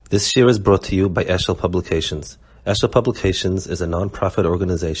This year is brought to you by Eshel Publications. Eshel Publications is a non-profit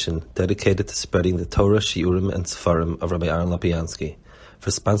organization dedicated to spreading the Torah, Shiurim, and Sefarim of Rabbi Aaron Lapiansky. For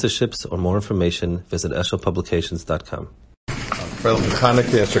sponsorships or more information, visit eshelpublications.com.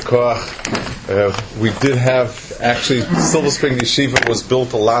 We did have, actually, Silver Spring Yeshiva was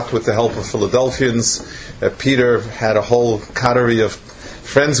built a lot with the help of Philadelphians. Peter had a whole coterie of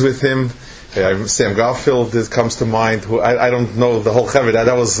friends with him. Sam Garfield comes to mind, who I don't know the whole Chavit.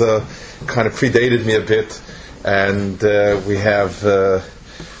 That was kind of predated me a bit. And we have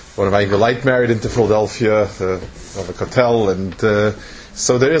one of my Light married into Philadelphia, of a Kotel, and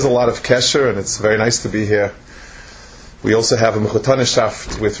so there is a lot of kesher, and it's very nice to be here. We also have a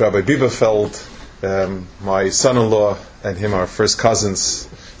Mechutanishaft with Rabbi Bieberfeld, my son-in-law, and him are first cousins.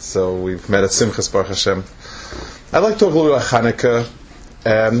 So we've met at Simchas Baruch Hashem. I'd like to talk a little bit about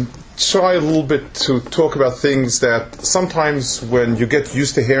Chanukah. Try a little bit to talk about things that sometimes when you get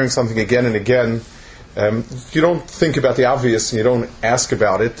used to hearing something again and again, you don't think about the obvious and you don't ask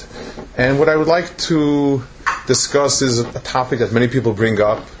about it. And what I would like to discuss is a topic that many people bring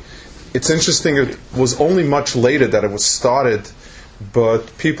up. It's interesting, it was only much later that it was started,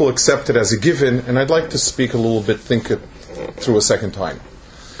 but people accept it as a given, and I'd like to speak a little bit, think it through a second time.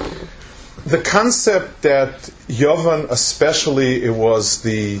 The concept that Yovan, especially, it was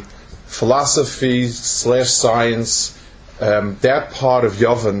the philosophy / science, that part of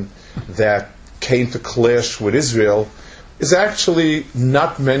Yovan that came to clash with Israel, is actually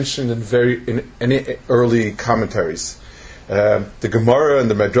not mentioned in any early commentaries. The Gemara and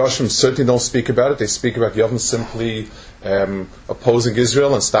the Medrashim certainly don't speak about it. They speak about Yovan simply opposing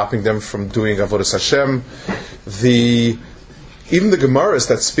Israel and stopping them from doing Avodas Hashem. Even the Gemaras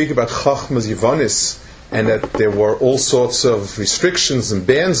that speak about Chochma Yivanis and that there were all sorts of restrictions and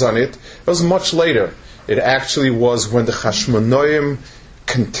bans on it, was much later. It actually was when the Chashmonoim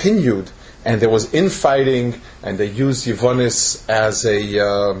continued and there was infighting, and they used Yivanis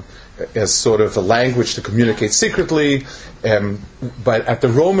as sort of a language to communicate secretly. But at the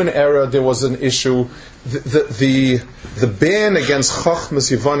Roman era, there was an issue. The ban against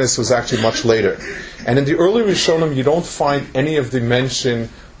Chochmas Yivanis was actually much later. And in the early Rishonim, you don't find any of the mention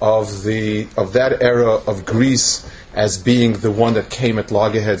of that era of Greece as being the one that came at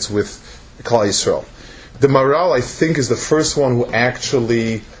loggerheads with Klal Yisrael. The Maral, I think, is the first one who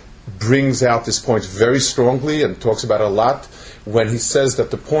actually brings out this point very strongly and talks about it a lot when he says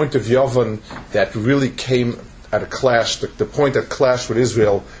that the point of Yovan that really came at a clash, the point that clashed with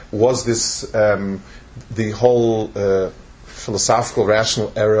Israel was this, the whole philosophical,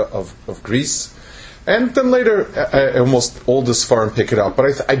 rational era of Greece. And then later, almost all the Sfarim pick it up.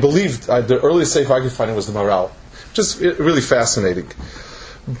 But I believe the earliest sefer I could find was the Maral, which is really fascinating.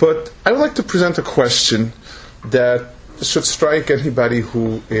 But I would like to present a question that should strike anybody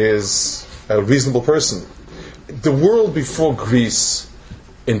who is a reasonable person. The world before Greece,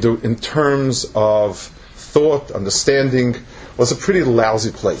 in terms of thought, understanding, was a pretty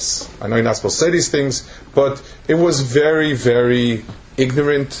lousy place. I know you're not supposed to say these things, but it was very, very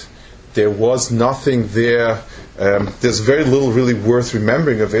ignorant. There was nothing there. There's very little really worth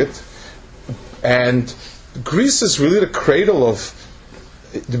remembering of it. And Greece is really the cradle of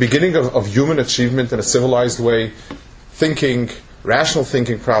the beginning of human achievement in a civilized way. Thinking, rational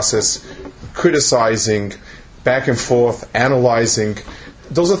thinking process, criticizing, back and forth, analyzing.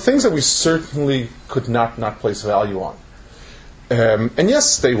 Those are things that we certainly could not place value on. And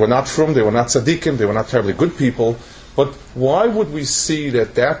yes, they were not frum, they were not tzaddikim, they were not terribly good people, but why would we see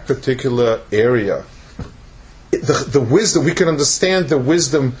that particular area, the wisdom, we can understand the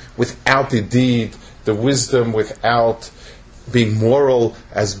wisdom without the deed, the wisdom without being moral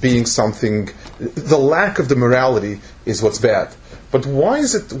as being something, the lack of the morality is what's bad. But why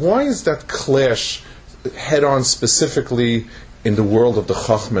is that clash head on specifically in the world of the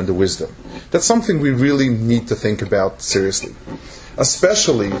Chochma and the wisdom? That's something we really need to think about seriously.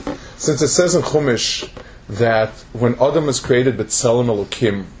 Especially since it says in Chumash that when Adam is created b'tzelem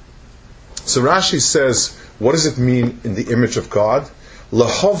Elokim, so Rashi says, what does it mean in the image of God?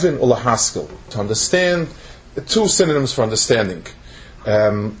 Lahovin or lahaskel, to understand, two synonyms for understanding.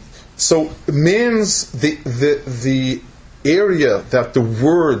 So man's, the area that the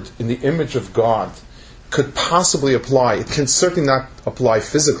word in the image of God could possibly apply, it can certainly not apply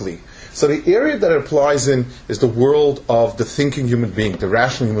physically. So the area that it applies in is the world of the thinking human being, the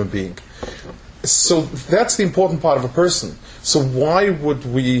rational human being. So that's the important part of a person. So where would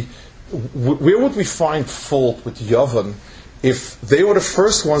we find fault with Yovan if they were the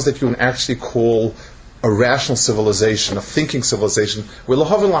first ones that you would actually call a rational civilization, a thinking civilization, where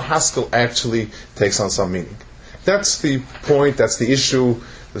Lahav and Lahaskel actually takes on some meaning? That's the point, that's the issue.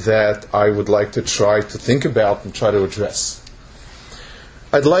 that I would like to try to think about and try to address.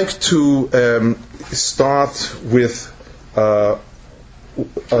 I'd like to start with a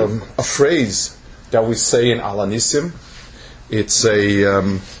phrase that we say in Alanissim. It's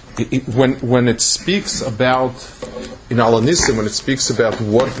when it speaks about in Alanissim, when it speaks about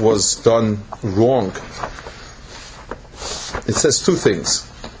what was done wrong, it says two things.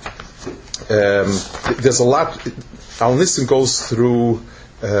 There's a lot. Alanissim goes through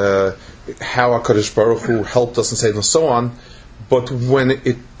how HaKadosh Baruch Hu helped us and saved us and so on. But when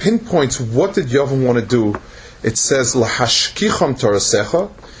it pinpoints what did Yavin want to do, it says lahashkicham Torasecha,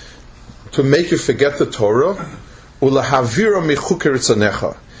 to make you forget the Torah, ulahavira michuker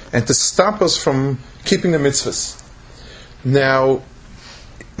ritzonecha, and to stop us from keeping the mitzvahs. Now,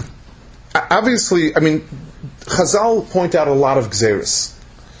 obviously, Chazal point out a lot of gzeres,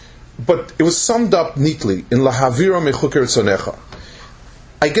 but it was summed up neatly in lahavira michuker ritzonecha.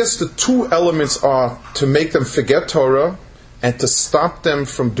 I guess the two elements are to make them forget Torah and to stop them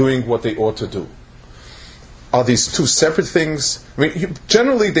from doing what they ought to do. Are these two separate things?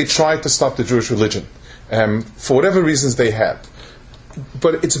 Generally they tried to stop the Jewish religion, for whatever reasons they had.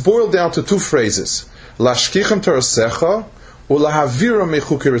 But it's boiled down to two phrases. Lashkichem Torasecha ulahavira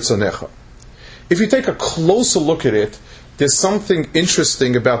mechuker ritzonecha. If you take a closer look at it, there's something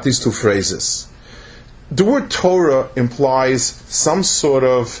interesting about these two phrases. The word Torah implies some sort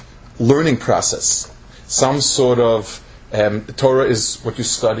of learning process, some sort of Torah is what you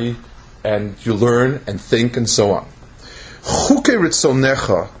study and you learn and think and so on. Chukei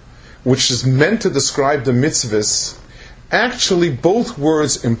ritzonecha, which is meant to describe the mitzvahs, actually both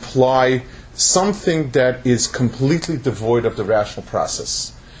words imply something that is completely devoid of the rational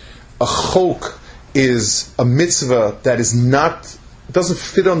process. A chok is a mitzvah that doesn't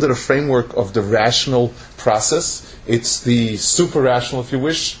fit under the framework of the rational process. It's the super rational, if you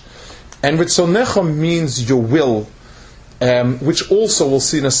wish. And ritzonecha means your will, which also, we'll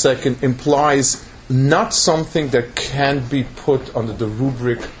see in a second, implies not something that can be put under the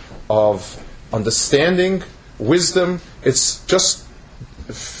rubric of understanding, wisdom. It's just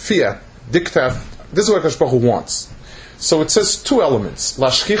fiat, diktat. This is what HaKadosh Baruch Hu wants. So it says two elements.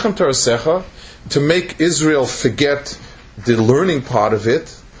 Lashkichem Torasecha, to make Israel forget the learning part of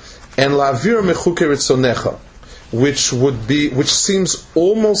it, and la'avir mechuker ritzonecha, which seems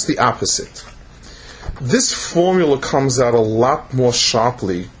almost the opposite. This formula comes out a lot more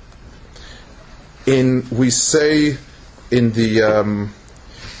sharply we say in the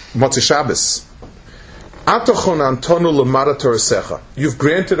Motzei Shabbos, Atochon antonu lemara Torasecha. You've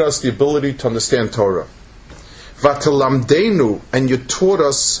granted us the ability to understand Torah. Vatelamdeinu, and you taught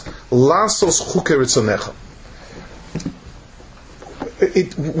us lasos chuker ritzonecha.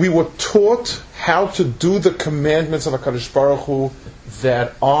 We were taught how to do the commandments of HaKadosh Baruch Hu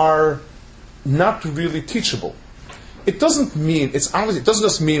that are not really teachable. It doesn't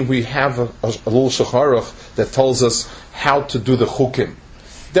just mean we have a little Shulchan Aruch that tells us how to do the chukim.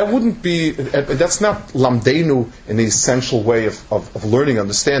 That wouldn't be, that's not lamdeinu in the essential way of learning,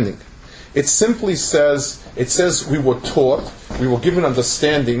 understanding. It simply says we were taught, we were given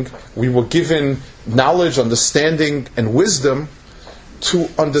understanding, we were given knowledge, understanding, and wisdom to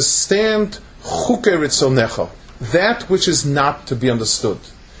understand chukei ritzonecha, that which is not to be understood.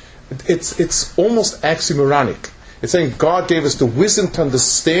 It's almost oxymoronic. It's saying God gave us the wisdom to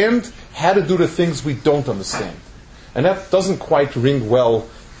understand how to do the things we don't understand, and that doesn't quite ring well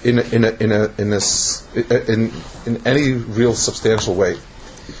in any real substantial way.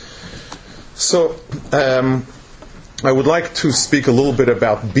 So I would like to speak a little bit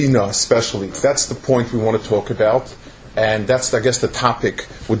about Bina, especially. That's the point we want to talk about, and that's, I guess, the topic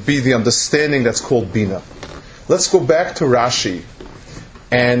would be the understanding that's called Bina. Let's go back to Rashi,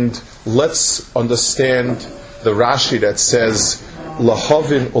 and let's understand the Rashi that says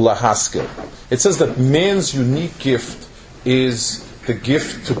lahavin ulahaskel. It says that man's unique gift is the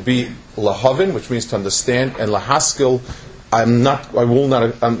gift to be lahavin, which means to understand, and lahaskel.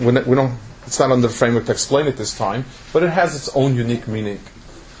 It's not under the framework to explain it this time, but it has its own unique meaning.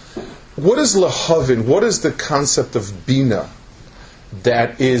 What is lahavin? What is the concept of bina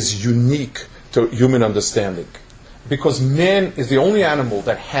that is unique to human understanding? Because man is the only animal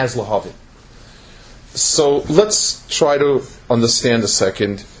that has lahavin. So let's try to understand a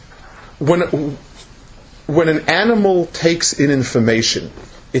second. When an animal takes in information,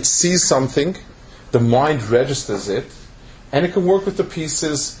 it sees something, the mind registers it, and it can work with the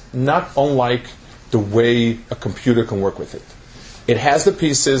pieces not unlike the way a computer can work with it. It has the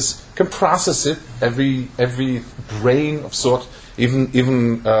pieces, can process it, every brain of sort, even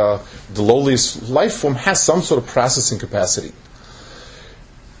the lowliest life form has some sort of processing capacity.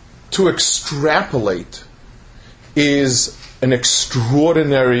 To extrapolate is an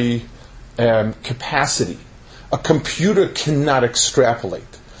extraordinary capacity. A computer cannot extrapolate.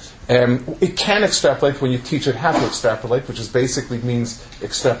 It can extrapolate when you teach it how to extrapolate, which is basically means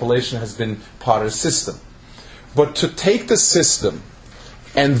extrapolation has been part of the system. But to take the system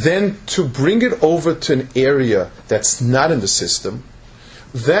and then to bring it over to an area that's not in the system,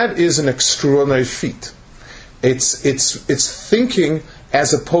 that is an extraordinary feat. It's thinking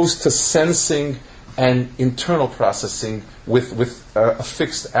as opposed to sensing and internal processing with a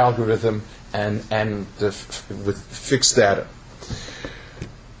fixed algorithm and with fixed data.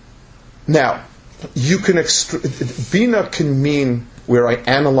 Now, you can Bina can mean where I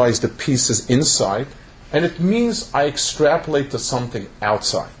analyze the pieces inside, and it means I extrapolate to something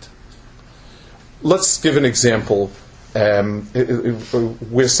outside. Let's give an example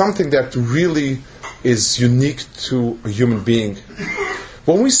where something that really is unique to a human being.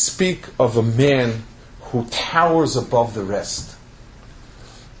 When we speak of a man who towers above the rest,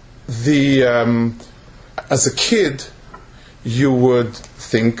 as a kid, you would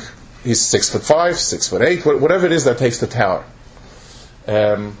think he's 6'5", 6'8", whatever it is that takes the tower.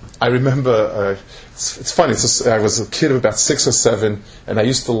 I remember, it's funny, I was a kid of about 6 or 7, and I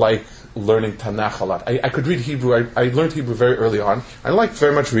used to like learning Tanakh a lot. I could read Hebrew. I learned Hebrew very early on. I liked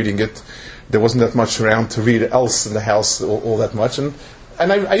very much reading it. There wasn't that much around to read else in the house, all that much. And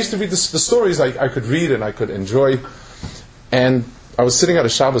I used to read the stories I could read and I could enjoy. And I was sitting at a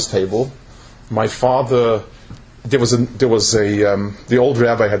Shabbos table. My father, the old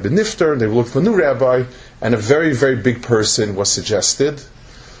rabbi had been nifter, and they were looking for a new rabbi, and a very, very big person was suggested.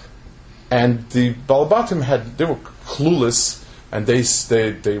 And the Balabatim they were clueless, and they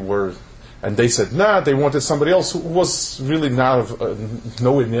said, they wanted somebody else who was really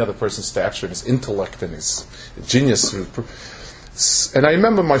nowhere near the person's stature and his intellect and his genius. And I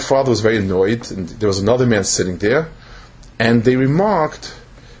remember my father was very annoyed, and there was another man sitting there, and they remarked,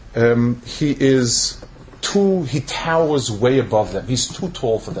 he towers way above them. He's too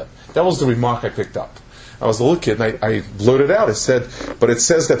tall for them. That was the remark I picked up. I was a little kid, and I blurted out. I said, but it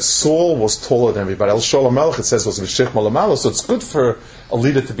says that Saul was taller than everybody. El Sholem Melech, it says, was V'shich Malamalo, so it's good for a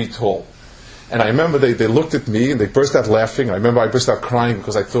leader to be tall. And I remember they looked at me, and they burst out laughing. I remember I burst out crying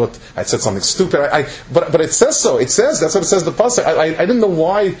because I thought I'd said something stupid. But it says so. It says, that's what it says in the pasuk. I didn't know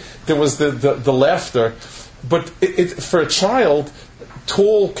why there was the laughter. But for a child,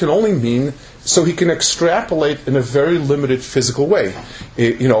 tall can only mean so he can extrapolate in a very limited physical way.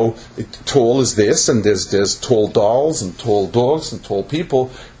 Tall is this, and there's tall dolls and tall dogs and tall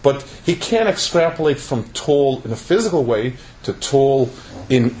people, but he can't extrapolate from tall in a physical way to tall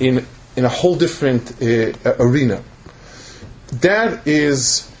in a whole different arena. That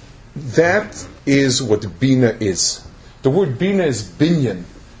is what Bina is. The word Bina is binyan,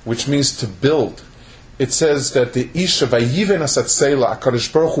 which means to build. It says that the Isha Vayiven Asatzela,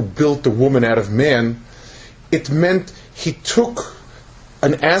 HaKadosh Baruch Hu built the woman out of man. It meant he took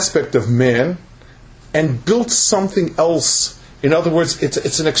an aspect of man and built something else. In other words,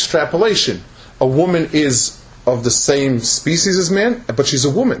 it's an extrapolation. A woman is of the same species as man, but she's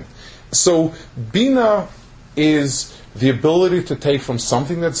a woman. So Bina is the ability to take from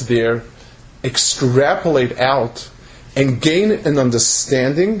something that's there, extrapolate out, and gain an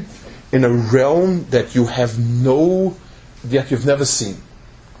understanding in a realm that you've never seen.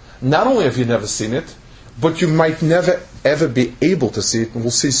 Not only have you never seen it, but you might never ever be able to see it, and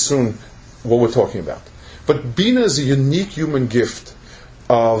we'll see soon what we're talking about. But Bina is a unique human gift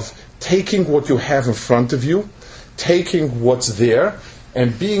of taking what you have in front of you, taking what's there,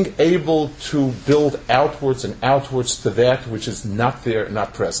 and being able to build outwards and outwards to that which is not there,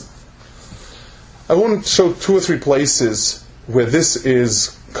 not present. I want to show 2 or 3 places where this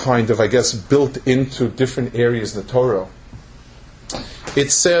is kind of, built into different areas in the Torah.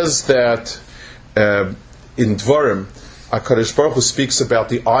 It says that in Dvarim, HaKadosh Baruch Hu speaks about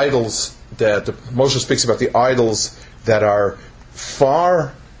the idols Moshe speaks about the idols that are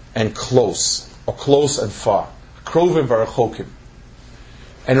far and close, or close and far. Krovim v'rechokim.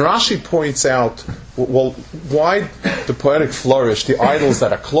 And Rashi points out, why the poetic flourish, the idols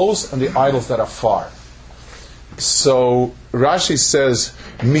that are close and the idols that are far. So Rashi says,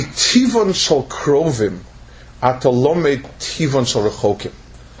 "Mitivon shel krovim, atalomed tivon shel rechokim."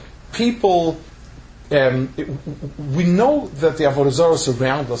 People, we know that the avodah zaros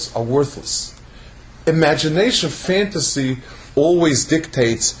around us are worthless. Imagination, fantasy, always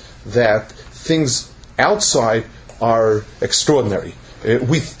dictates that things outside are extraordinary.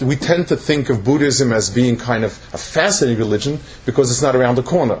 We tend to think of Buddhism as being kind of a fascinating religion because it's not around the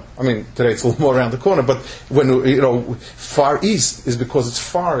corner. I mean, today it's a little more around the corner, but when Far East is because it's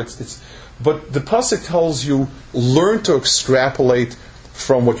far. But the pasuk tells you, learn to extrapolate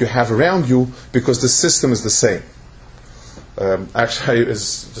from what you have around you because the system is the same. Actually, I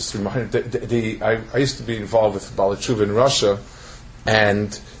was just reminded, I used to be involved with Baal Tshuva in Russia,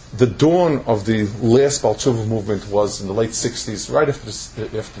 and the dawn of the last Baal Tshuva movement was in the late 60s, right after the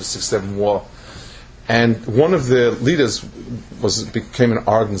 6-7 war. And one of the leaders became an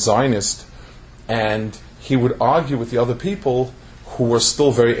ardent Zionist, and he would argue with the other people who were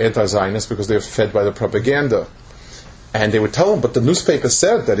still very anti-Zionist because they were fed by the propaganda. And they would tell him, but the newspaper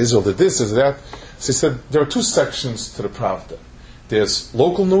said that Israel did this, is that. So he said, there are two sections to the Pravda. There's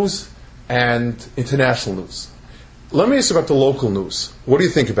local news and international news. Let me ask you about the local news. What do you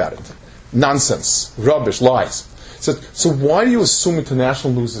think about it? Nonsense, rubbish, lies. So why do you assume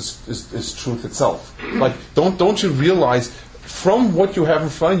international news is truth itself? Like, don't you realize from what you have in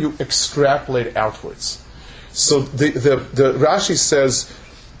front of you, extrapolate outwards? So the Rashi says,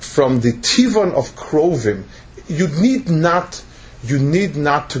 from the Tivan of Krovim, you need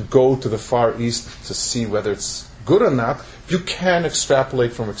not to go to the Far East to see whether it's good or not. You can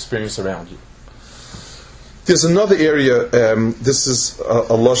extrapolate from experience around you. There's another area. This is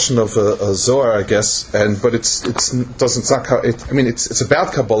a lashon of a Zohar, I guess, but it's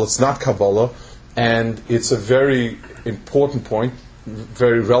about Kabbalah. It's not Kabbalah, and it's a very important point,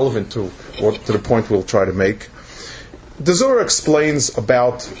 very relevant to the point we'll try to make. The Zohar explains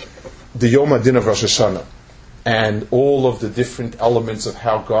about the Yom HaDin of Rosh Hashanah and all of the different elements of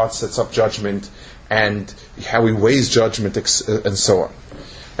how God sets up judgment and how He weighs judgment and so on.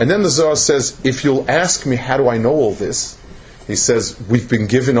 And then the Zohar says, if you'll ask me, how do I know all this? He says, we've been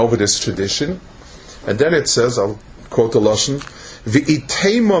given over this tradition. And then it says, I'll quote the Lashon,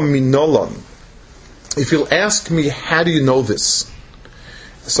 V'itema minolon. If you'll ask me, how do you know this?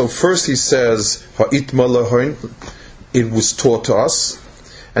 So first he says, Ha'itma lahoin, it was taught to us.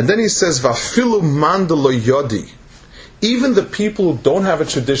 And then he says, V'afilu mandalo yodi. Even the people who don't have a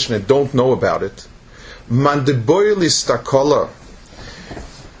tradition and don't know about it, mandeboili stakola.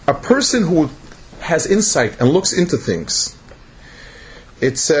 A person who has insight and looks into things.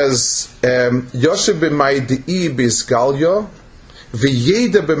 It says, Yoshe b'mai di'i b'isgalya,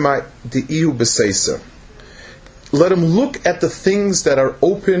 v'yeda b'mai di'i b'seisa. Let him look at the things that are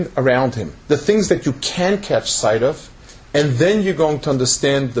open around him, the things that you can catch sight of, and then you're going to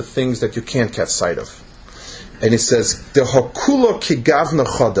understand the things that you can't catch sight of. And it says, Dehakulo kigavna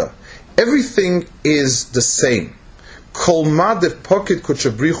choda. Everything is the same. Kol madev pocket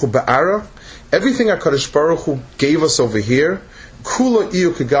kuchabrichu ba'ara. Everything HaKadosh Baruch Hu gave us over here, kula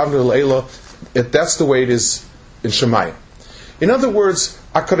iyu kigavna leila. That's the way it is in Shemayim. In other words,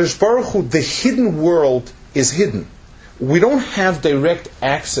 HaKadosh Baruch Hu, the hidden world is hidden. We don't have direct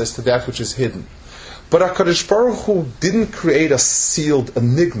access to that which is hidden. But HaKadosh Baruch Hu didn't create a sealed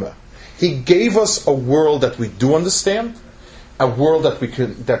enigma. He gave us a world that we do understand, a world that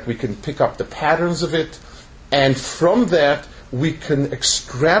we can pick up the patterns of it, and from that we can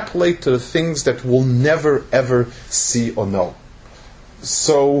extrapolate to the things that we'll never ever see or know.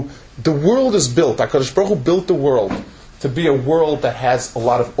 So the world is built. HaKadosh Baruch Hu built the world to be a world that has a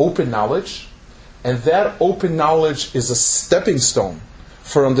lot of open knowledge, and that open knowledge is a stepping stone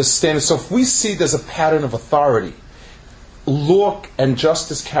for understanding. So if we see there's a pattern of authority, law and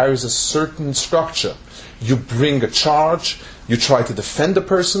justice carries a certain structure. You bring a charge, you try to defend the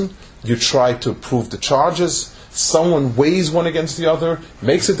person, you try to prove the charges, someone weighs one against the other,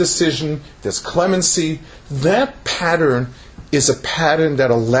 makes a decision, there's clemency. That pattern is a pattern that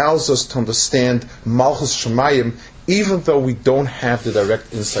allows us to understand Malchus Shemayim, even though we don't have the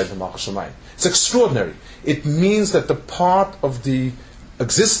direct insight of Malchus Shemayim. It's extraordinary. It means that the part of the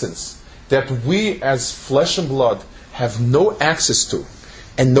existence that we as flesh and blood have no access to,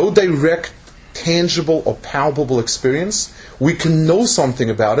 and no direct, tangible or palpable experience, we can know something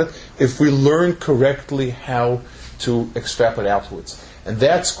about it if we learn correctly how to extrapolate outwards. And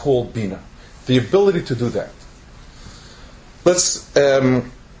that's called Bina. The ability to do that.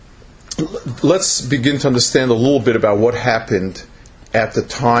 Let's begin to understand a little bit about what happened at the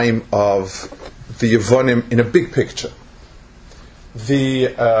time of the Yevonim in a big picture.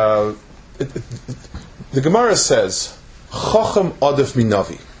 The Gemara says, Chacham Adif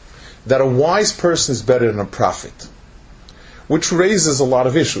Minavi, that a wise person is better than a prophet, which raises a lot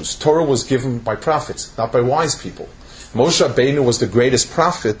of issues. Torah was given by prophets, not by wise people. Moshe Rabbeinu was the greatest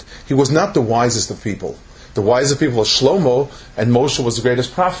prophet. He was not the wisest of people. The wisest people were Shlomo, and Moshe was the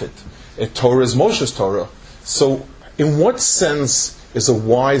greatest prophet. Torah is Moshe's Torah. So in what sense is a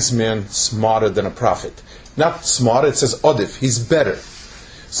wise man smarter than a prophet. Not smarter, it says odif, he's better.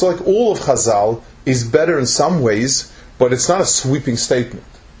 So like all of Chazal is better in some ways, but it's not a sweeping statement.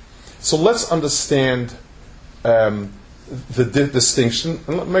 So let's understand the distinction,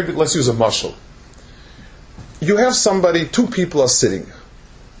 and maybe let's use a mashal. You have somebody, two people are sitting.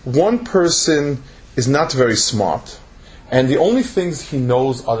 One person is not very smart, and the only things he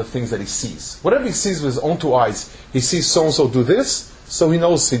knows are the things that he sees. Whatever he sees with his own two eyes, he sees so-and-so do this, so he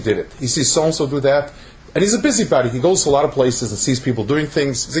knows he did it. He sees so-and-so do that, and he's a busybody. He goes to a lot of places and sees people doing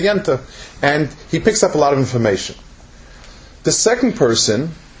things. He's a yenta, and he picks up a lot of information. The second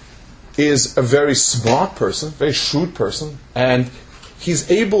person is a very smart person, very shrewd person, and he's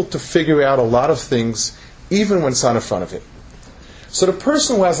able to figure out a lot of things even when it's not in front of him. So the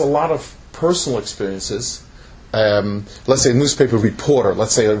person who has a lot of personal experiences, let's say a newspaper reporter,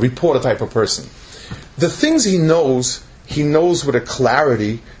 let's say a reporter type of person, the things he knows with a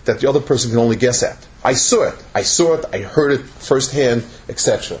clarity that the other person can only guess at. I saw it, I heard it firsthand,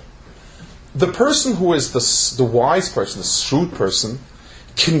 etc. The person who is the wise person, the shrewd person,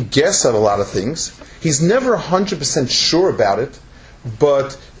 can guess at a lot of things. He's never 100% sure about it,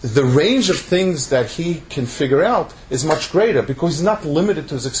 but the range of things that he can figure out is much greater because he's not limited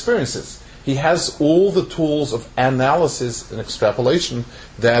to his experiences. He has all the tools of analysis and extrapolation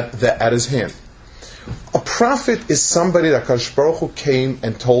that at his hand. A prophet is somebody that Kadosh Baruch Hu came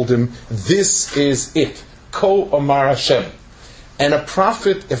and told him, this is it. Ko Omar Hashem. And a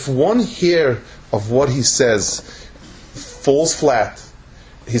prophet, if one hair of what he says falls flat,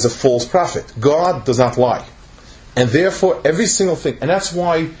 he's a false prophet. God does not lie. And therefore, every single thing, and that's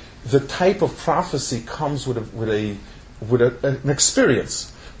why the type of prophecy comes with an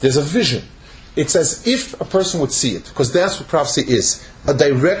experience. There's a vision. It's as if a person would see it, because that's what prophecy is, a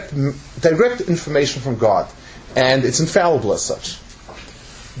direct information from God, and it's infallible as such.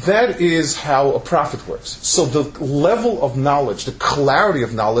 That is how a prophet works. So the level of knowledge, the clarity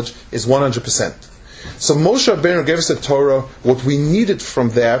of knowledge, is 100%. So Moshe Rabbeinu gave us the Torah. What we needed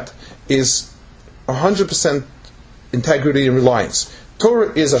from that is 100% integrity and reliance.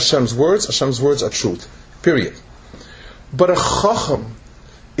 Torah is Hashem's words. Hashem's words are truth. Period. But a chacham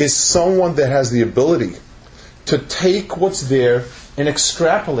is someone that has the ability to take what's there and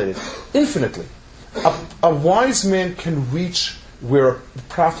extrapolate it infinitely. A wise man can reach where a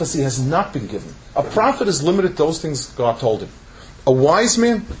prophecy has not been given. A prophet is limited to those things God told him. A wise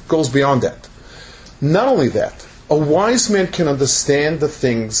man goes beyond that. Not only that, a wise man can understand the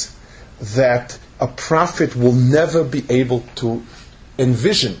things that a prophet will never be able to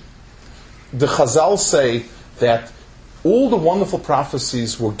envision. The Chazal say that all the wonderful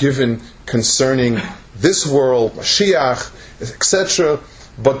prophecies were given concerning this world, Mashiach, etc.,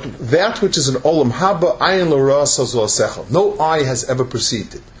 but that which is an olam haba, ayin l'ra sazo asechel. No eye has ever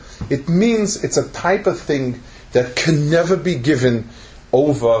perceived it. It means it's a type of thing that can never be given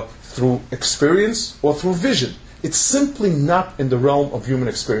over through experience or through vision. It's simply not in the realm of human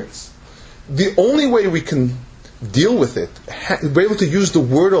experience. The only way we can deal with it, be able to use the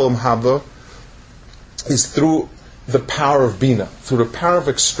word olam haba, is through the power of bina, through the power of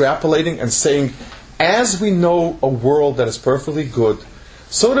extrapolating and saying, as we know a world that is perfectly good,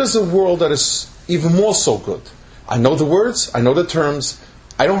 so does a world that is even more so good. I know the words, I know the terms,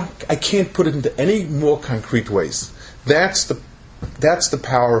 I can't put it into any more concrete ways. That's the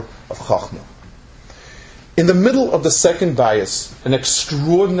power of Chochma. In the middle of the second bias, an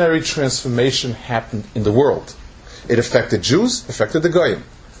extraordinary transformation happened in the world. It affected Jews, affected the Goyim.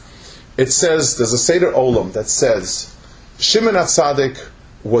 It says, there's a Seder Olam that says, Shimon HaTzadik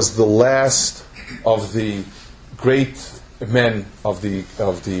was the last of the great men of the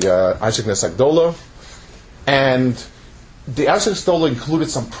Anshe Knesset Gdola, and the Anshe Knesset Gdola included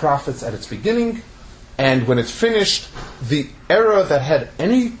some prophets at its beginning, and when it finished, the era that had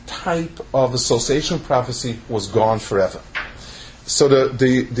any type of association prophecy was gone forever. So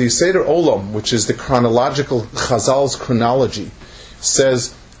the Seder Olam, which is the chronological, Chazal's chronology,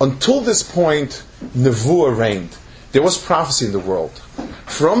 says, until this point, Nevuah reigned. There was prophecy in the world.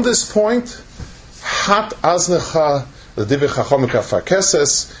 From this point, Hat Aznecha, the Divrei Chachomika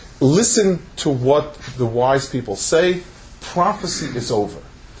Farkeses, listen to what the wise people say, prophecy is over.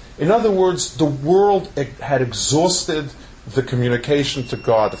 In other words, the world had exhausted the communication to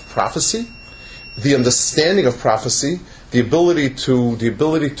God of prophecy, the understanding of prophecy, the ability to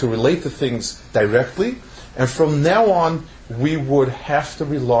relate to things directly, and from now on, we would have to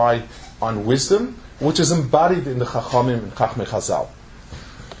rely on wisdom, which is embodied in the Chachamim and Chachmei Chazal.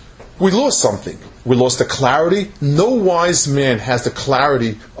 We lost something. We lost the clarity. No wise man has the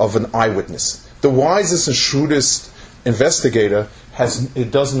clarity of an eyewitness. The wisest and shrewdest investigator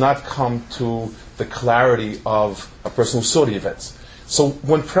it does not come to the clarity of a person who saw the events. So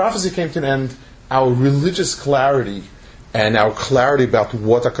when prophecy came to an end, our religious clarity and our clarity about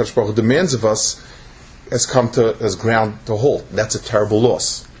what HaKadosh Baruch Hu demands of us has ground to halt. That's a terrible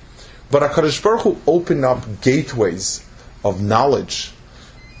loss. But HaKadosh Baruch Hu opened up gateways of knowledge,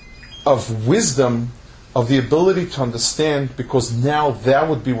 of wisdom, of the ability to understand, because now that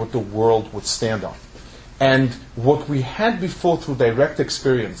would be what the world would stand on. And what we had before through direct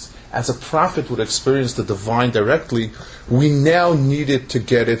experience, as a prophet would experience the divine directly, we now needed to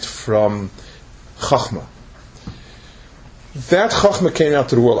get it from Chochma. That Chochma came out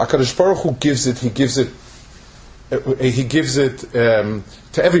to the world. HaKadosh Baruch Hu gives it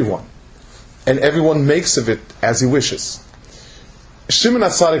to everyone. And everyone makes of it as he wishes. Shimon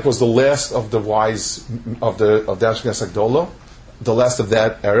HaTzadik was the last of the wise of the Ashkenaz Agdola, the last of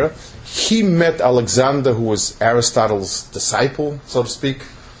that era. He met Alexander, who was Aristotle's disciple, so to speak.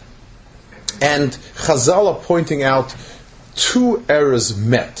 And Chazal are pointing out two eras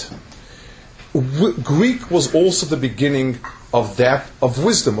met. Greek was also the beginning of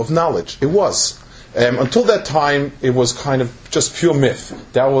wisdom, of knowledge. It was. Until that time, it was kind of just pure myth.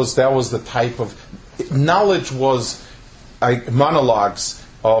 That was the type of knowledge was monologues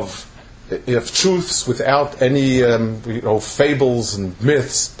of truths without any fables and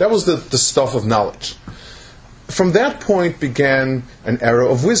myths. That was the stuff of knowledge. From that point began an era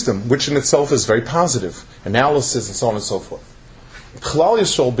of wisdom, which in itself is very positive, analysis and so on and so forth. Klal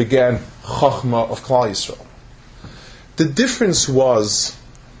Yisrael began Chochma of Klal Yisrael. The difference was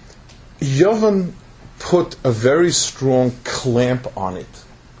Yovan put a very strong clamp on it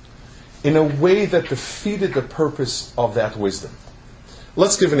in a way that defeated the purpose of that wisdom.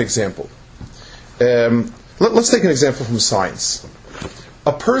 Let's give an example. Let's take an example from science.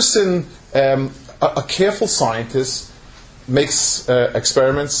 A person, a careful scientist, makes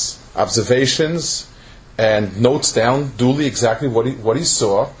experiments, observations, and notes down duly exactly what he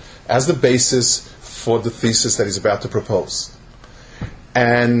saw as the basis for the thesis that he's about to propose.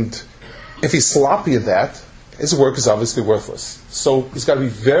 And if he's sloppy at that, his work is obviously worthless. So he's got to be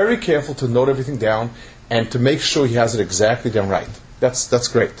very careful to note everything down and to make sure he has it exactly done right. That's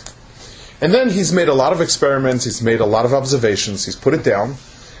great. And then he's made a lot of experiments, he's made a lot of observations, he's put it down,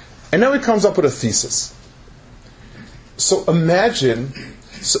 and now he comes up with a thesis. So imagine,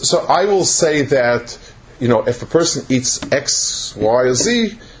 so I will say that, if a person eats X, Y, or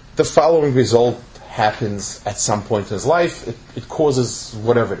Z, the following result happens at some point in his life. It causes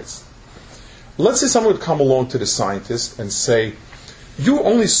whatever it is. Let's say someone would come along to the scientist and say, you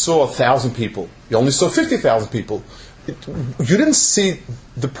only saw 1,000 people. You only saw 50,000 people. You didn't see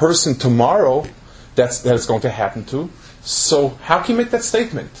the person tomorrow that it's going to happen to. So how can you make that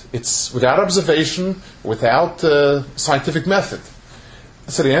statement? It's without observation, without scientific method.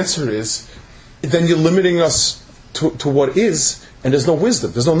 So the answer is, then you're limiting us to what is, and there's no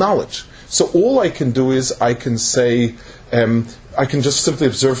wisdom, there's no knowledge. So all I can do is I can say, I can just simply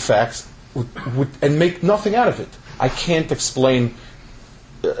observe facts and make nothing out of it. I can't explain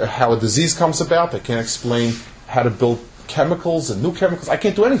how a disease comes about. I can't explain how to build chemicals and new chemicals. I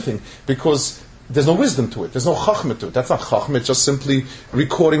can't do anything because there's no wisdom to it. There's no chachma to it. That's not chachma. It's just simply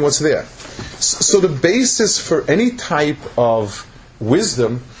recording what's there. So the basis for any type of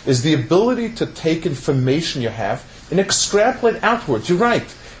wisdom is the ability to take information you have and extrapolate outwards. You're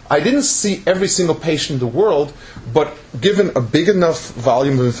right. I didn't see every single patient in the world, but given a big enough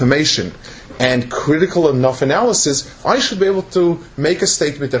volume of information and critical enough analysis, I should be able to make a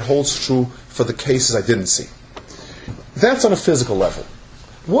statement that holds true for the cases I didn't see. That's on a physical level.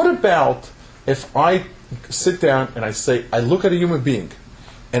 What about if I sit down and I say, I look at a human being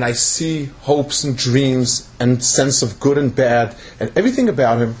and I see hopes and dreams and sense of good and bad and everything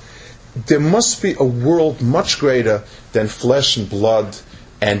about him, there must be a world much greater than flesh and blood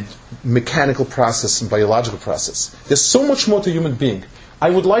and mechanical process and biological process. There's so much more to a human being. I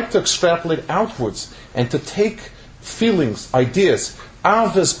would like to extrapolate outwards and to take feelings, ideas.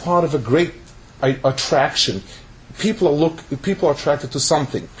 Av is part of a great attraction. People are attracted to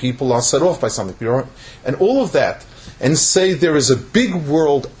something. People are set off by something. And all of that. And say there is a big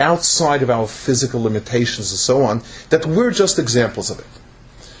world outside of our physical limitations and so on, that we're just examples of it.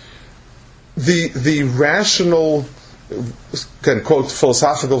 The rational, quote,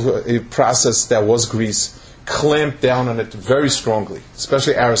 philosophical process that was Greece clamped down on it very strongly,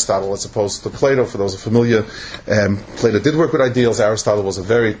 especially Aristotle as opposed to Plato. For those who are familiar, Plato did work with ideals. Aristotle was a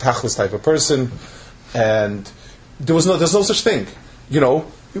very tachlis type of person, and there's no such thing.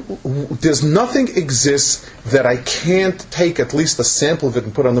 There's nothing exists that I can't take at least a sample of it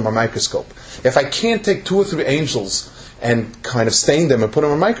and put under my microscope. If I can't take 2 or 3 angels and kind of stain them and put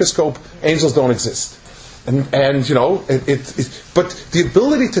them in a microscope, angels don't exist. And you know, but the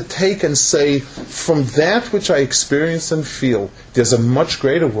ability to take and say, from that which I experience and feel, there's a much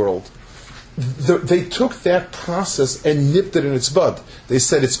greater world. They took that process and nipped it in its bud. They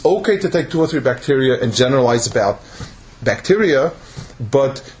said it's okay to take 2 or 3 bacteria and generalize about bacteria,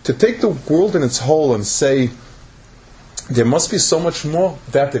 but to take the world in its whole and say, there must be so much more,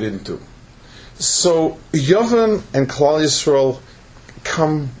 that they didn't do. So Yavin and Klal Yisrael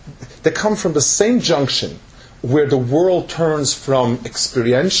come from the same junction where the world turns from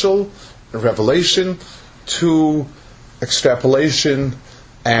experiential revelation to extrapolation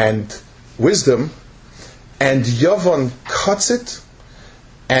and wisdom, and Yavin cuts it,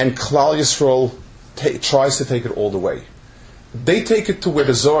 and Klal Yisrael tries to take it all the way. They take it to where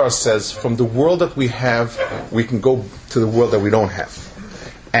the Zohar says, from the world that we have, we can go to the world that we don't have.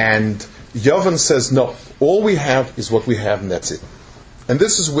 And Yavin says, no, all we have is what we have, and that's it. And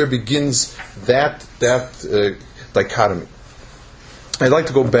this is where begins that dichotomy. I'd like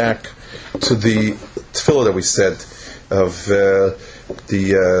to go back to the tefillah that we said of the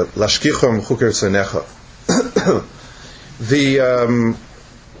Lashkicham Chuker Tzanecha.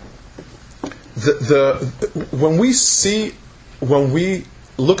 When we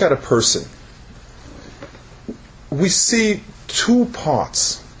look at a person, we see 2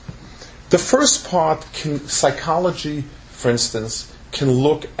 parts. The first part, psychology, for instance, can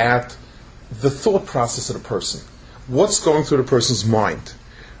look at the thought process of the person. What's going through the person's mind?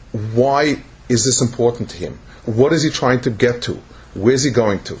 Why is this important to him? What is he trying to get to? Where's he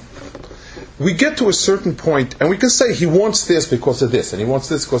going to? We get to a certain point, and we can say he wants this because of this, and he wants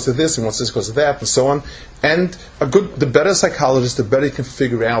this because of this, and he wants this because of that, and so on. And the better psychologist, the better he can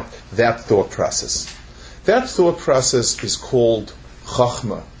figure out that thought process. That thought process is called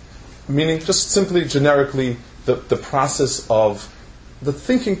Chochma, meaning just simply generically the process of the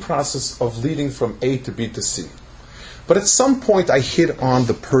thinking process of leading from A to B to C. But at some point I hit on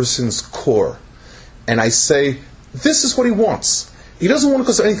the person's core, and I say, this is what he wants. He doesn't want it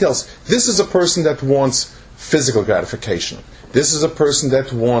because of anything else. This is a person that wants physical gratification. This is a person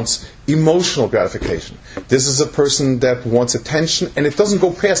that wants emotional gratification. This is a person that wants attention, and it doesn't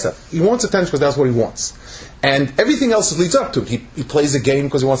go past that. He wants attention because that's what he wants. And everything else leads up to it. He plays a game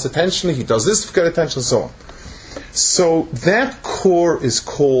because he wants attention, he does this to get attention, and so on. So that core is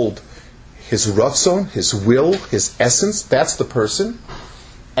called his ratzon, his will, his essence. That's the person.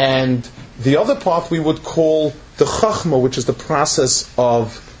 And the other part we would call the chochma, which is the process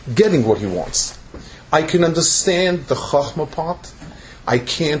of getting what he wants. I can understand the chochma part. I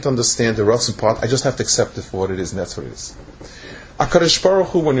can't understand the ratzon part. I just have to accept it for what it is, and that's what it is. HaKadosh Baruch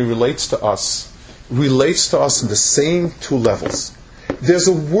Hu, when he relates to us in the same 2 levels. There's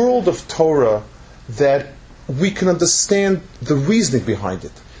a world of Torah that we can understand the reasoning behind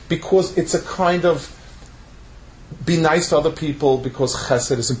it, because it's a kind of be nice to other people because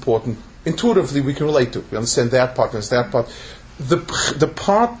chesed is important. Intuitively, we can relate to it. We understand that part, that part. The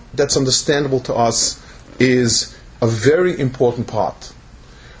part that's understandable to us is a very important part,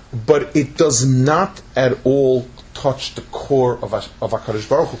 but it does not at all touch the core of HaKadosh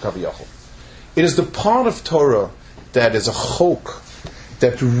Baruch Hu Kaviyachol. It is the part of Torah that is a chok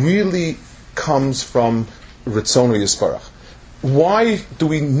that really comes from Ritzono Yisparach. Why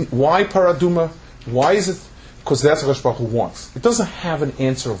paraduma? Why is it? Because that's what HaKadosh Baruch Hu wants. It doesn't have an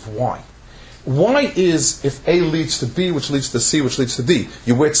answer of why. Why is if A leads to B, which leads to C, which leads to D?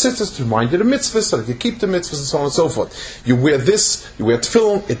 You wear tzitzis to remind you the mitzvahs, so that you keep the mitzvahs, and so on and so forth. You wear this, you wear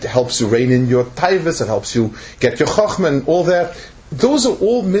tefillin, it helps you rein in your taivas, it helps you get your chochma and all that. Those are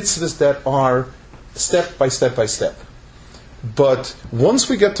all mitzvahs that are step by step by step. But once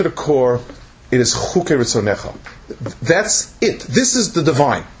we get to the core, it is chukei ritzonecha. That's it. This is the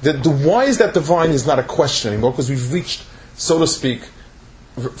divine. The why is that divine is not a question anymore, because we've reached, so to speak,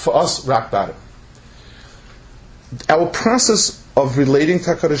 for us, rock bottom. Our process of relating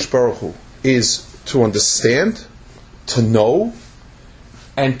to HaKadosh Baruch Hu is to understand, to know,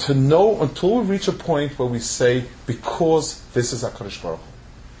 and to know until we reach a point where we say, because this is HaKadosh Baruch Hu.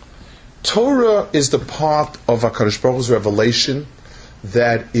 Torah is the part of HaKadosh Baruch Hu's revelation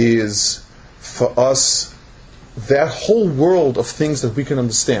that is, for us, that whole world of things that we can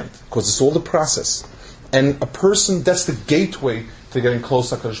understand, because it's all the process. And a person, that's the gateway to getting close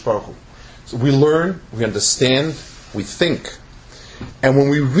to HaKadosh Baruch Hu. So we learn, we understand, we think. And when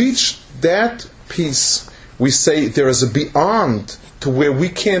we reach that piece, we say there is a beyond to where we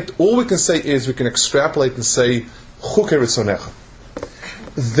can't, all we can say is we can extrapolate and say, Chukei Ritzonecha.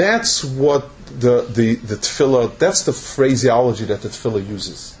 That's what the tefillah, that's the phraseology that the tefillah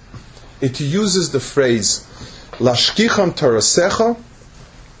uses. It uses the phrase, Lashkicham Torasecha,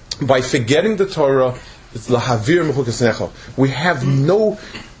 by forgetting the Torah, it's lahavir mechukasnecha. We have no,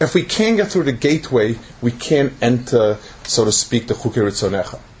 if we can't get through the gateway, we can't enter, so to speak, the chukei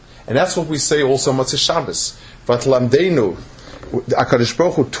ritzonecha. And that's what we say also on Motzei Shabbos. But lamdeinu, HaKadosh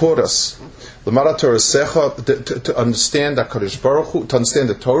Baruch Hu taught us, l'mara Torasecha, to understand HaKadosh Baruch Hu, to understand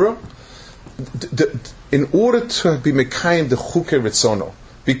the Torah, in order to be mekayim the chukei ritzono,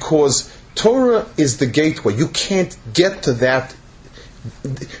 because Torah is the gateway. You can't get to that.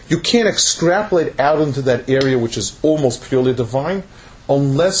 You can't extrapolate out into that area which is almost purely divine,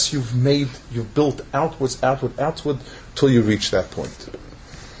 unless you've built outwards, till you reach that point.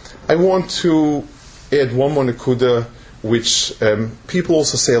 I want to add one more nekuda, which people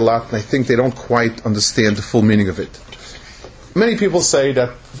also say a lot, and I think they don't quite understand the full meaning of it. Many people say that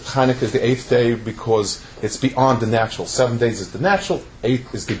Chanukah is the 8th day because it's beyond the natural. 7 days is the natural, 8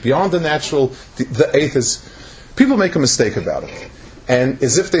 is the beyond the natural, the 8th is... People make a mistake about it. And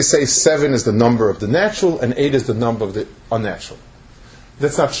as if they say 7 is the number of the natural and 8 is the number of the unnatural.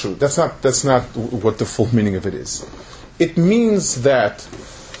 That's not true. That's not what the full meaning of it is. It means that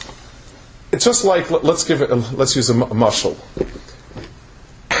it's just like, let's use a mashal.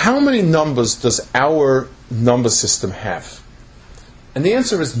 How many numbers does our number system have? And the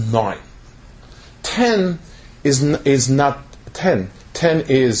answer is 9. 10 is not 10. 10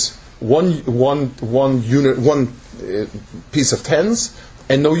 is one unit, one piece of tens,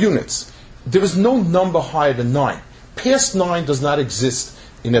 and no units. There is no number higher than 9. Past 9 does not exist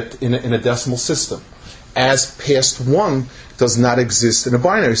in a decimal system, as past 1 does not exist in a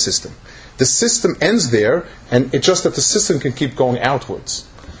binary system. The system ends there, and it's just that the system can keep going outwards.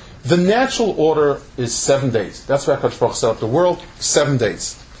 The natural order is 7 days. That's why HaKadosh Baruch Hu set up the world, 7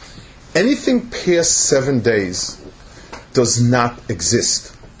 days. Anything past 7 days does not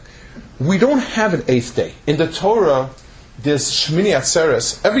exist. We don't have an 8th day. In the Torah, there's Shmini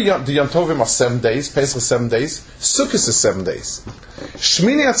Atzeres. The Yom Tovim are 7 days, Pesach is 7 days, Sukkot is 7 days.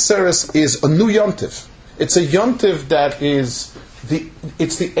 Shmini Atzeres is a new Yom Tov. It's a Yom Tov that is,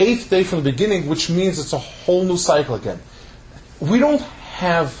 it's the 8th day from the beginning, which means it's a whole new cycle again. We don't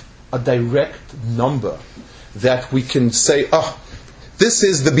have a direct number that we can say, this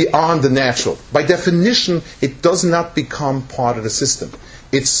is the beyond the natural. By definition, it does not become part of the system.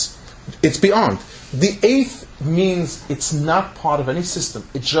 It's beyond. The 8th means it's not part of any system.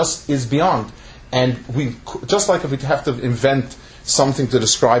 It just is beyond. And we, just like if we have to invent something to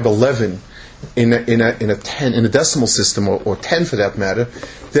describe 11 in a 10 in a decimal system or 10 for that matter,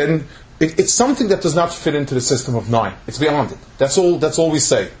 then it's something that does not fit into the system of 9. It's beyond it. That's all we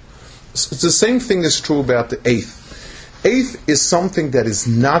say. It's the same thing is true about the 8th. 8th is something that is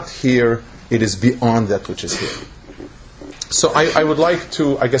not here. It is beyond that which is here. So I would like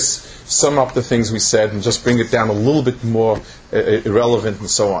to, I guess, sum up the things we said and just bring it down a little bit more irrelevant and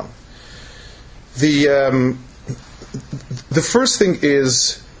so on. The first thing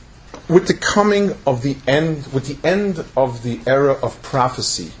is, with the coming of the end, with the end of the era of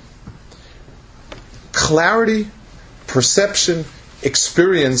prophecy, clarity, perception,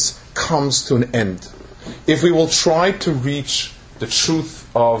 experience comes to an end. If we will try to reach the truth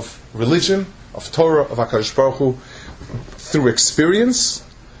of religion, of Torah, of HaKadosh Baruch Hu, through experience,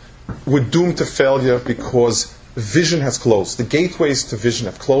 we're doomed to failure because vision has closed. The gateways to vision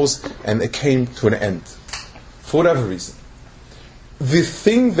have closed and it came to an end. For whatever reason. The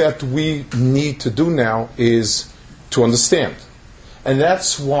thing that we need to do now is to understand. And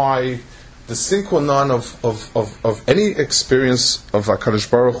that's why the sine qua non of any experience of HaKadosh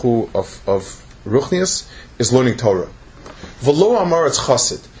Baruch Hu, of Ruchnius, is learning Torah. V'lo amar it's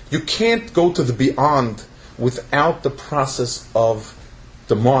chassid. You can't go to the beyond without the process of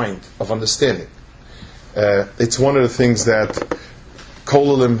the mind, of understanding. It's one of the things that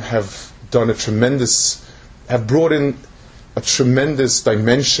Kolalim have done have brought in a tremendous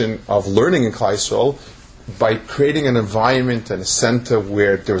dimension of learning in Klal Yisrael by creating an environment and a center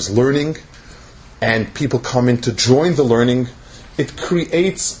where there's learning and people come in to join the learning. It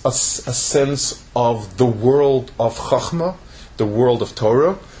creates a sense of the world of Chochma, the world of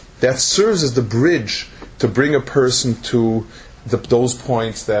Torah, that serves as the bridge to bring a person to those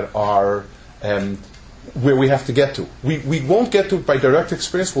points that are where we have to get to. We won't get to it by direct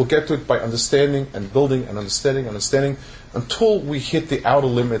experience, we'll get to it by understanding and building and understanding until we hit the outer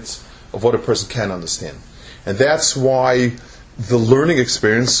limits of what a person can understand. And that's why the learning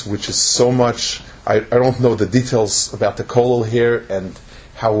experience, which is so much, I don't know the details about the kollel here and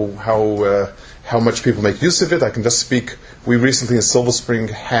how much people make use of it. I can just speak. We recently in Silver Spring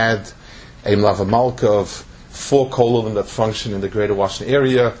had a Mlava Malka of 4 kollelim that function in the greater Washington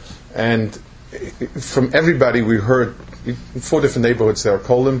area, and from everybody we heard in 4 different neighborhoods there,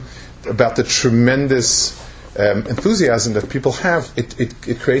 Kolim, about the tremendous enthusiasm that people have.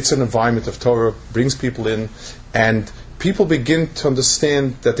 It creates an environment of Torah, brings people in, and people begin to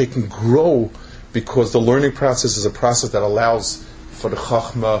understand that they can grow because the learning process is a process that allows for the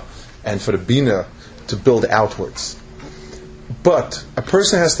Chochma and for the Bina to build outwards. But a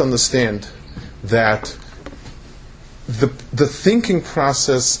person has to understand that the thinking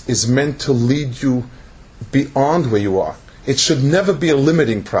process is meant to lead you beyond where you are. It should never be a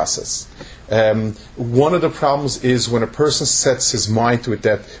limiting process. One of the problems is when a person sets his mind to it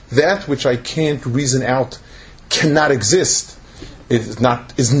that which I can't reason out cannot exist, is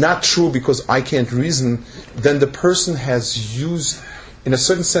not true because I can't reason, then the person has used, in a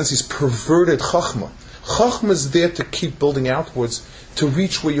certain sense, he's perverted Chochma. Chochma is there to keep building outwards to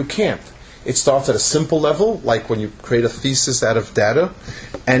reach where you can't. It starts at a simple level, like when you create a thesis out of data,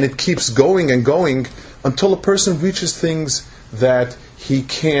 and it keeps going and going until a person reaches things that he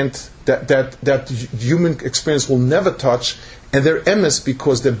can't, that human experience will never touch, and they're emes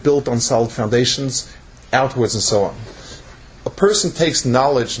because they're built on solid foundations, outwards and so on. A person takes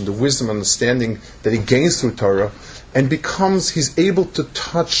knowledge and the wisdom and understanding that he gains through Torah and he's able to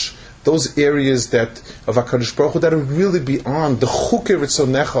touch those areas that of HaKadosh Baruch Hu that are really beyond the Chukei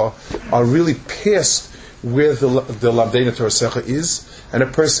Ritzonecha, are really past where the Lamdeina Torah Secha is, and a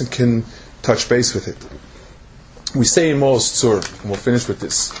person can touch base with it. We say in Mo's Tzur, and we'll finish with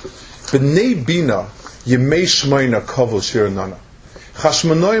this: B'nei Bina Yemei Shmeina Kavol Shir Nana.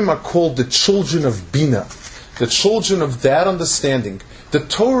 Chashmonoim are called the children of Bina, the children of that understanding. The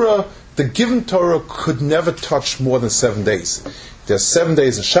Torah, the given Torah, could never touch more than 7 days. There's 7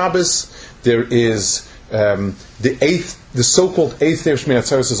 days of Shabbos. There is the so-called 8th day of Shmini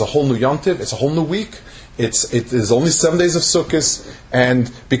Atzeres is a whole new Yontiv. It's a whole new week. It is only 7 days of Sukkot,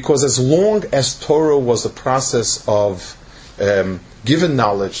 and because as long as Torah was a process of given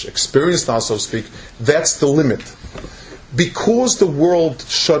knowledge, experienced knowledge, so to speak, that's the limit. Because the world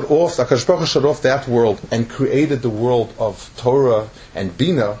shut off, HaKadosh Baruch Hu shut off that world and created the world of Torah and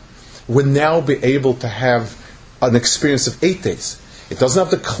Bina, we'll now be able to have an experience of 8 days. It doesn't have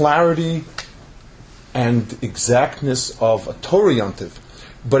the clarity and exactness of a Torah Yontiv,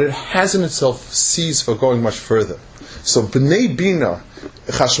 but it has in itself seeds for going much further. So B'nei Bina,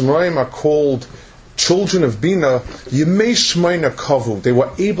 Chashmonoim are called children of Bina, Yemei Shmeina Kavu. They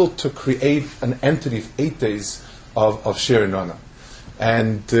were able to create an entity of 8 days of Shir Nana.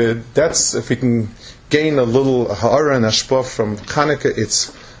 And that's, if we can gain a little ha'ara and ashpa from Chanuka,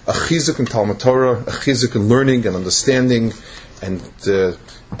 it's a chizuk in Talmud Torah, a chizuk in learning and understanding, and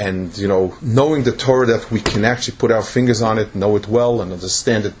knowing the Torah, that we can actually put our fingers on it, know it well, and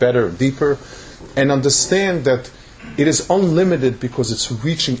understand it better and deeper, and understand that it is unlimited because it's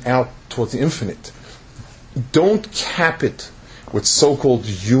reaching out towards the infinite. Don't cap it with so-called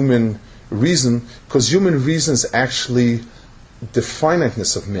human reason, because human reason is actually the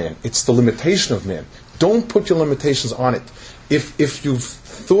finiteness of man. It's the limitation of man. Don't put your limitations on it. If you've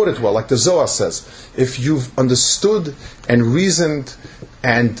thought it well, like the Zohar says, if you've understood and reasoned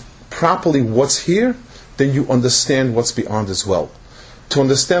and properly what's here, then you understand what's beyond as well. To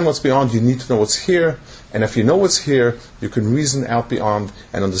understand what's beyond, you need to know what's here, and if you know what's here, you can reason out beyond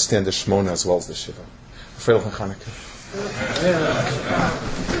and understand the Shmona as well as the Shiva.